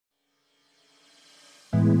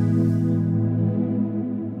So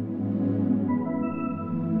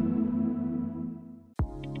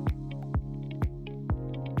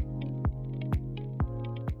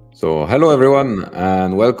hello everyone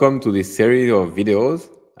and welcome to this series of videos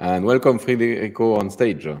and welcome Federico on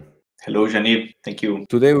stage. Hello Janib, thank you.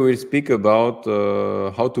 Today we will speak about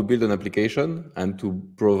how to build an application and to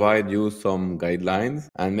provide you some guidelines.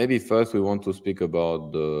 And maybe first we want to speak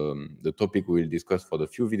about the topic we will discuss for the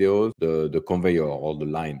few videos, the conveyor or the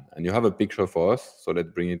line. And you have a picture for us, so let's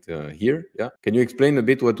bring it here. Yeah. Can you explain a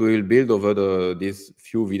bit what we will build over these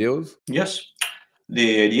few videos? Yes.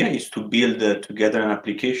 The idea is to build together an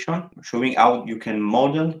application showing how you can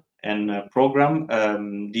model and program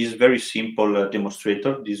this very simple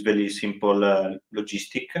demonstrator, this very simple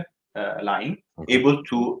logistic line, able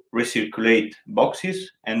to recirculate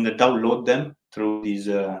boxes and download them through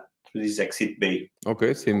this exit bay.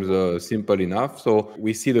 Okay, seems simple enough. So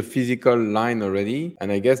we see the physical line already,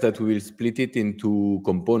 and I guess that we will split it into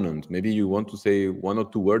components. Maybe you want to say one or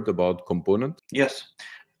two words about component? Yes.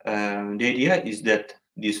 The idea is that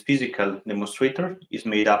this physical demonstrator is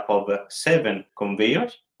made up of 7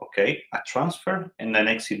 conveyors, okay, a transfer and an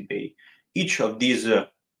exit bay. Each of these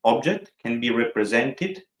objects can be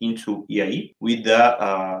represented into IEC with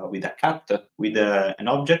a cut, with an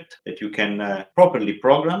object that you can properly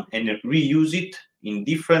program and reuse it in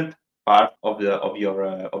different part of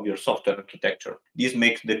your software architecture. This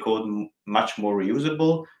makes the code much more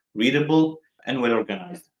reusable, readable, and well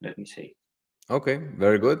organized, let me say. Okay,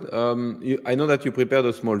 very good. I know that you prepared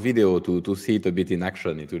a small video to see it a bit in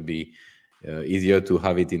action. It will be easier to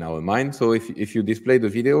have it in our mind. So if you display the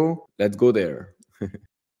video, let's go there.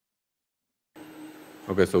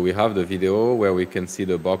 Okay, so we have the video where we can see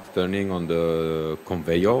the box turning on the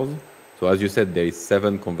conveyors. So as you said, there is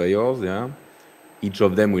 7 conveyors, yeah? Each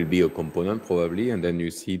of them will be a component probably, and then you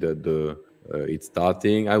see that it's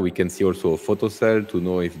starting. We can see also a photo cell to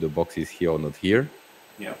know if the box is here or not here.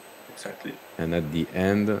 Yeah, exactly. And at the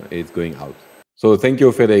end, it's going out. So thank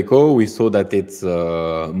you, Federico. We saw that it's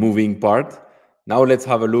a moving part. Now let's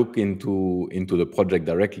have a look into the project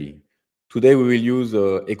directly. Today we will use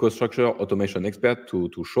EcoStruxure Automation Expert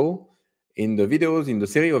to show. In the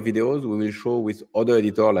series of videos, we will show with other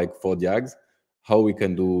editor like 4Diags how we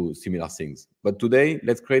can do similar things. But today,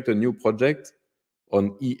 let's create a new project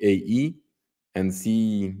on EAE and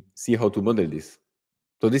see how to model this.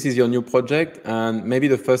 So this is your new project, and maybe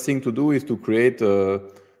the first thing to do is to create a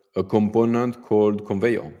component called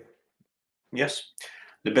conveyor. Yes,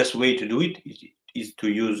 the best way to do it is to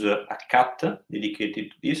use a cut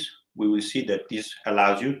dedicated to this. We will see that this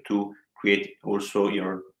allows you to create also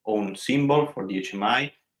your own symbol for the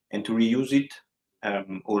HMI and to reuse it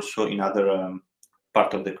also in other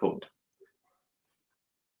part of the code.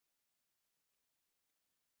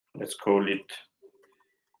 Let's call it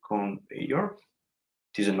conveyor.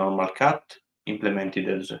 It is a normal cut implemented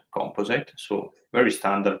as a composite, so very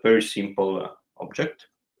standard, very simple object.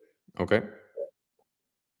 Okay.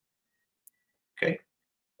 Okay.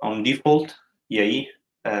 On default, IEC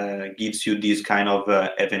gives you this kind of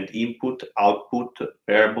event input, output,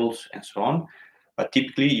 variables, and so on. But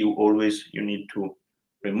typically, you need to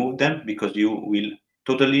remove them because you will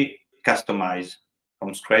totally customize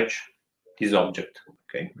from scratch this object.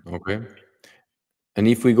 Okay. Okay. And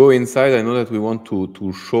if we go inside, I know that we want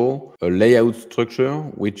to show a layout structure,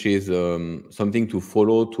 which is something to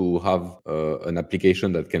follow to have an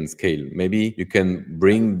application that can scale. Maybe you can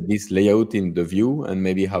bring this layout in the view and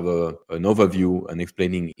maybe have an overview and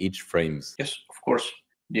explaining each frames. Yes, of course.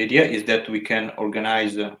 The idea is that we can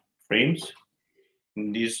organize frames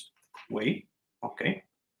in this way. Okay.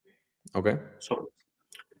 Okay. So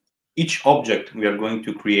each object we are going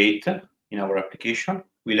to create in our application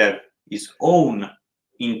will have its own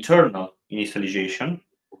internal initialization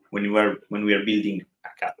when we are building a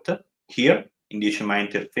cut. Here in the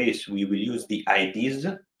HMI interface, we will use the IDs.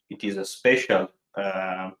 It is a special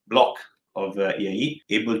block of IEC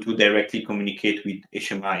able to directly communicate with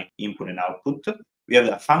HMI input and output. We have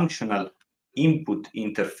a functional input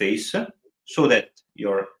interface so that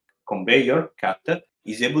your conveyor cut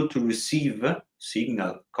is able to receive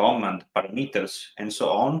signal, command, parameters, and so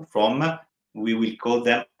on from, we will call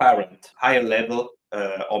them parent, higher level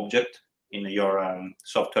object in your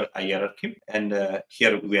software hierarchy. And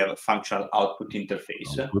here we have a functional output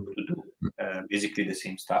interface to do basically the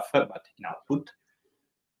same stuff, but in output.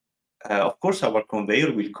 Of course, our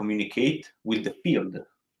conveyor will communicate with the field.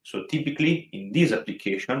 So typically, in this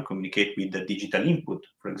application, communicate with the digital input,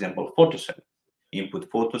 for example, photocell, input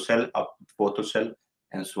photocell, output photocell,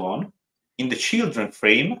 and so on. In the children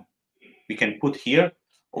frame, we can put here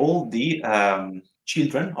all the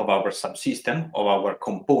children of our subsystem, of our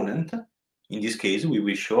component. In this case, we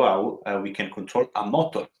will show how we can control a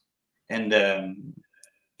motor. And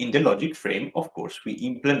in the logic frame, of course, we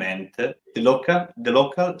implement the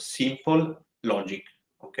local simple logic.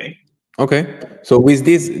 Okay. Okay. So with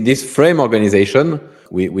this frame organization,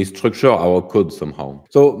 we structure our code somehow.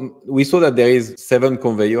 So we saw that there is 7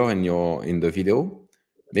 conveyor in the video.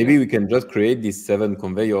 Maybe we can just create these 7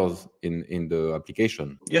 conveyors in the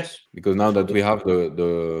application. Yes. Because now that we have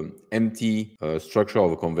the empty structure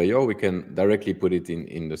of a conveyor, we can directly put it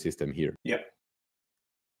in the system here. Yeah.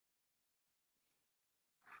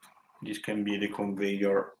 This can be the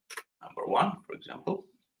conveyor number 1, for example.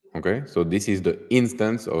 Okay, so this is the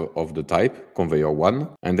instance of the type conveyor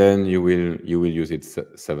 1, and then you will use it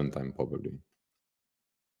 7 times probably.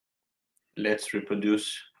 Let's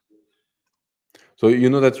reproduce. So you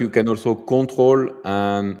know that you can also control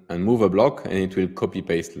and move a block, and it will copy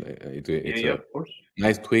paste. It's of course.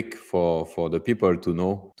 Nice trick for the people to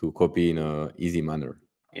know to copy in an easy manner.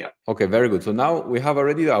 Yeah. Okay, very good. So now we have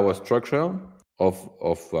already our structure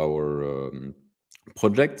of our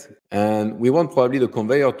project, and we want probably the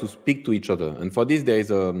conveyor to speak to each other. And for this, there is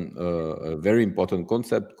a very important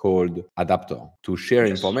concept called adapter to share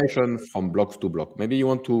information from blocks to block. Maybe you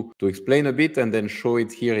want to explain a bit and then show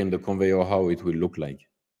it here in the conveyor how it will look like.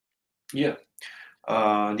 Yeah.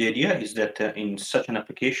 The idea is that in such an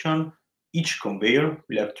application, each conveyor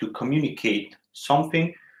will have to communicate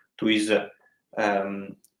something to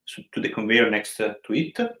to the conveyor next to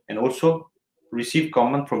it, and also receive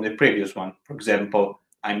command from the previous one. For example,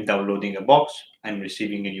 I'm downloading a box, I'm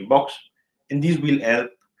receiving a new box, and this will help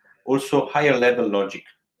also higher level logic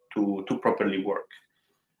to properly work.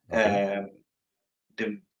 Okay.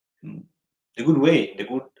 The good way, the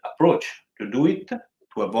good approach to do it,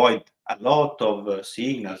 to avoid a lot of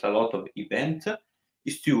signals, a lot of events,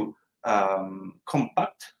 is to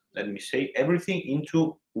compact, let me say, everything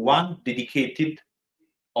into one dedicated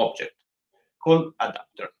object called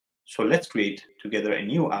adapter. So let's create together a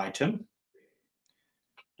new item.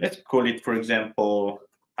 Let's call it, for example,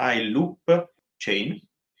 iLoop chain.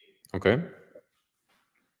 Okay.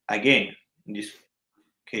 Again, in this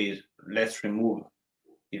case, let's remove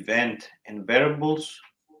event and variables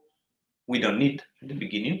we don't need at the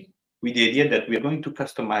beginning, with the idea that we are going to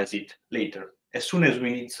customize it later. As soon as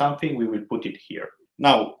we need something, we will put it here.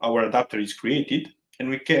 Now our adapter is created, and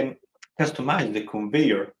we can customize the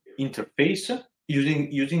conveyor interface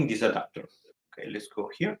using this adapter. Okay, let's go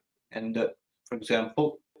here. And for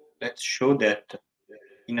example, let's show that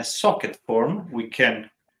in a socket form, we can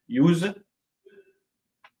use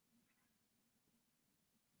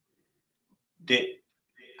the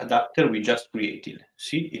adapter we just created.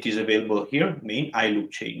 See, it is available here, main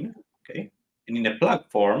iLoop chain. Okay, and in a plug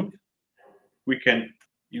form, we can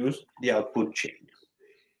use the output chain.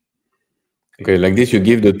 Okay, like this, you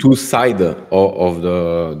give the 2 sides of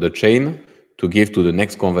the chain to give to the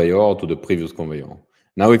next conveyor or to the previous conveyor.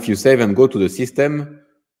 Now, if you save and go to the system,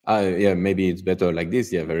 yeah, maybe it's better like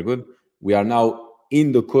this. Yeah, very good. We are now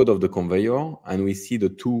in the code of the conveyor, and we see the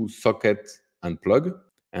 2 socket and plug.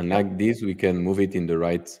 And like this, we can move it in the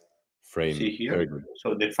right frame. See here. Very good.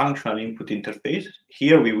 So the functional input interface.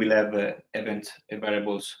 Here we will have event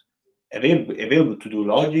variables available to do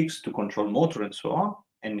logics, to control motor, and so on.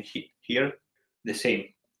 And here, the same.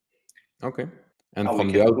 Okay. And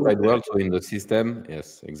from the outside world, so in the system,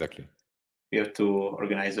 yes, exactly. We have to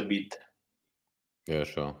organize a bit. Yeah,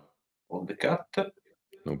 sure. Of the cut.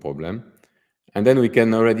 No problem. And then we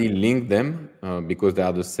can already link them because they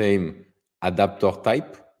are the same adapter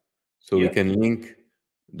type. So we can link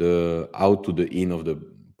the out to the in of the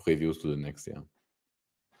previous to the next. Yeah.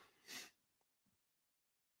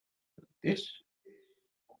 This.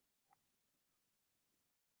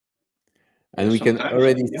 And we can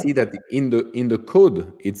already see that in the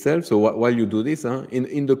code itself. So while you do this,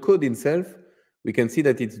 in the code itself, we can see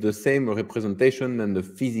that it's the same representation than the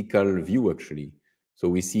physical view actually. So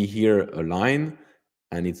we see here a line,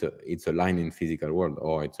 and it's a line in physical world,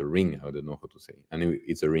 or it's a ring. I don't know how to say, and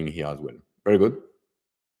it's a ring here as well. Very good.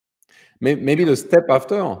 Maybe the step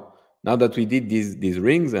after, now that we did these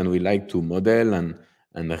rings and we like to model and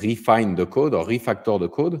refine the code or refactor the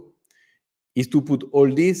code, is to put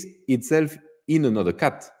all this itself in another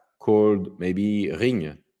cat called maybe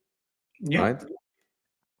ring, right?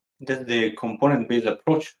 That's the component-based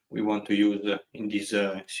approach we want to use in this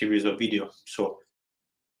series of videos. So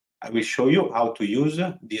I will show you how to use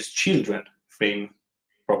this children frame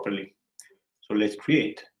properly. So let's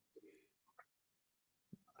create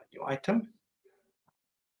a new item.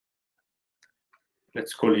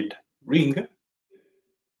 Let's call it ring.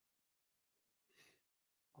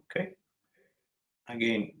 Okay.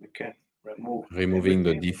 Again, we can remove Removing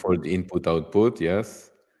the everything. default input output,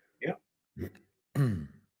 yes. Yeah.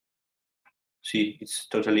 See, it's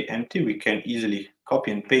totally empty. We can easily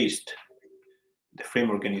copy and paste the frame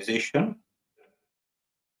organization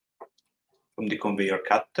from the conveyor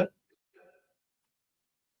cut,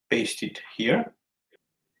 paste it here.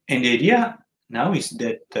 And the idea now is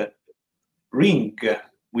that ring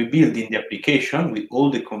we build in the application with all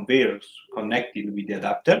the conveyors connected with the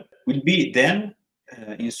adapter will be then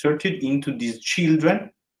inserted into this children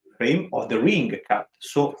frame of the ring cut.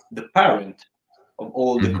 So the parent of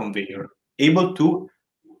all the conveyor, able to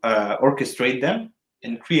orchestrate them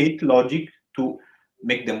and create logic to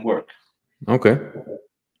make them work. Okay.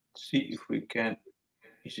 See if we can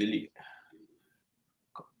easily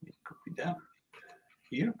copy them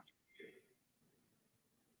here.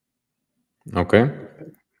 Okay.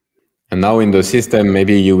 And now in the system,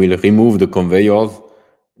 maybe you will remove the conveyors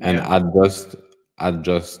and add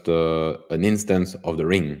just an instance of the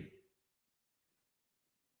ring.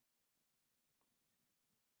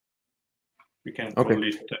 We can call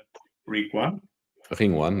it ring 1.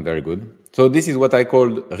 Ring 1, very good. So this is what I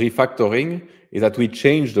called refactoring, is that we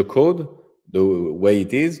change the code, the way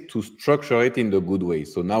it is, to structure it in the good way.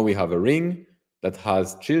 So now we have a ring that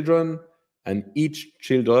has children, and each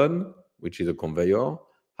children, which is a conveyor,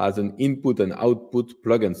 has an input and output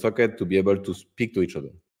plug and socket to be able to speak to each other.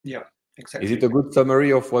 Yeah, exactly. Is it a good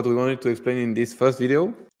summary of what we wanted to explain in this first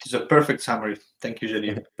video? It's a perfect summary. Thank you,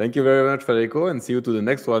 Janine. Thank you very much, Federico, and see you to the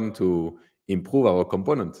next one to improve our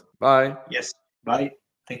component. Bye. Yes, bye.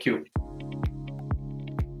 Thank you.